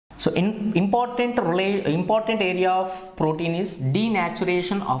So important area of protein is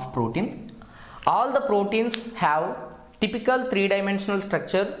denaturation of protein. All the proteins have typical three-dimensional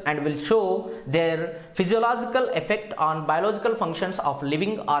structure and will show their physiological effect on biological functions of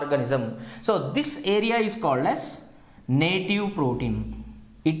living organism. So this area is called as native protein.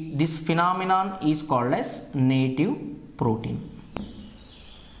 This phenomenon is called as native protein.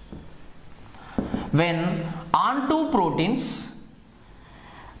 When onto proteins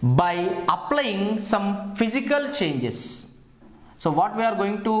by applying some physical changes. So what we are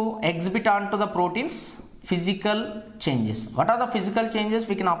going to exhibit onto the proteins? Physical changes. What are the physical changes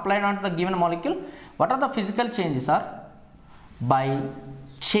we can apply onto the given molecule? What are the physical changes are? By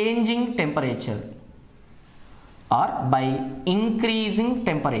changing temperature or by increasing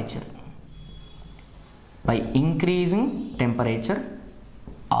temperature. By increasing temperature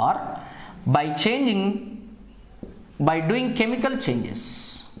or by doing chemical changes.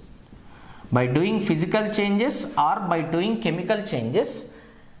 By doing physical changes or by doing chemical changes.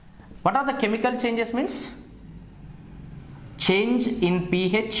 What are the chemical changes means? Change in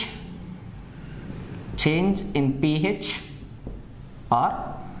pH, or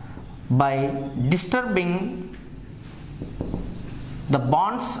by disturbing the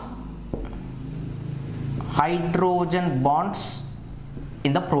bonds, hydrogen bonds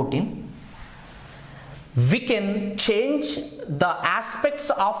in the protein. We can change the aspects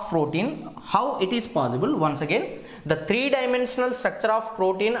of protein. How it is possible? Once again, the three-dimensional structure of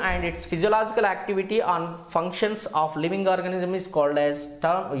protein and its physiological activity on functions of living organism is called as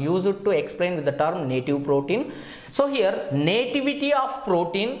term used to explain with the term native protein. So here nativity of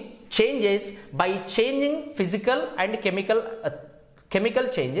protein changes by changing physical and chemical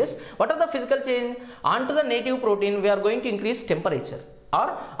changes. What are the physical change? Onto the native protein we are going to increase temperature,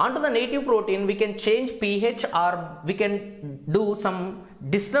 or onto the native protein we can change pH, or we can do some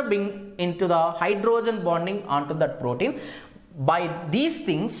disturbing into the hydrogen bonding onto that protein. By these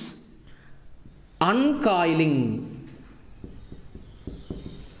things, uncoiling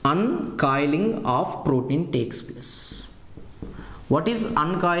of protein takes place. What is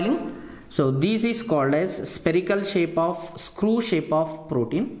uncoiling? So this is called as spherical shape of screw shape of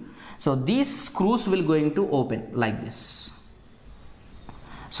protein. So these screws will going to open like this.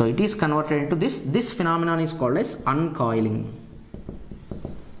 So it is converted into this. This phenomenon is called as uncoiling.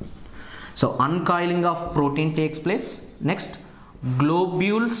 So uncoiling of protein takes place. Next,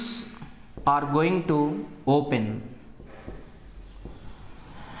 globules are going to open.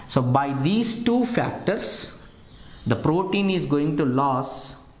 So by these two factors, the protein is going to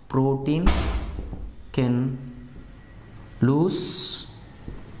lose. Protein can lose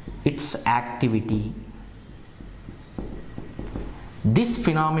its activity. This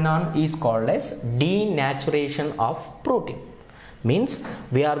phenomenon is called as denaturation of protein. Means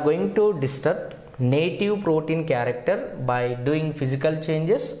we are going to disturb native protein character by doing physical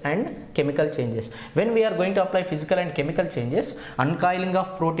changes and chemical changes. When we are going to apply physical and chemical changes, uncoiling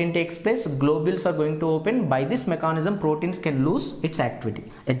of protein takes place, globules are going to open. By this mechanism, proteins can lose its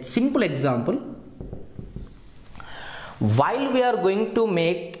activity. A simple example, while we are going to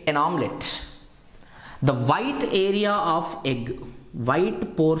make an omelette, the white area of egg,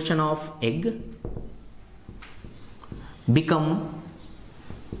 white portion of egg become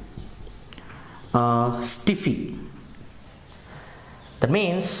stiffy. That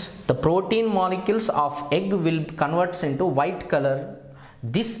means the protein molecules of egg will convert into white color.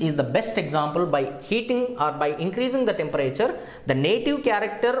 This is the best example. By heating or by increasing the temperature, the native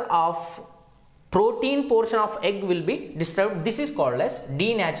character of protein portion of egg will be disturbed. This is called as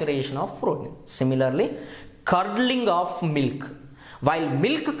denaturation of protein. Similarly, curdling of milk. While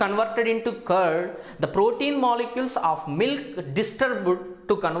milk converted into curd, the protein molecules of milk disturbed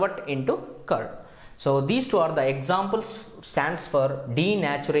to convert into curd. So these two are the examples stands for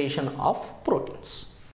denaturation of proteins.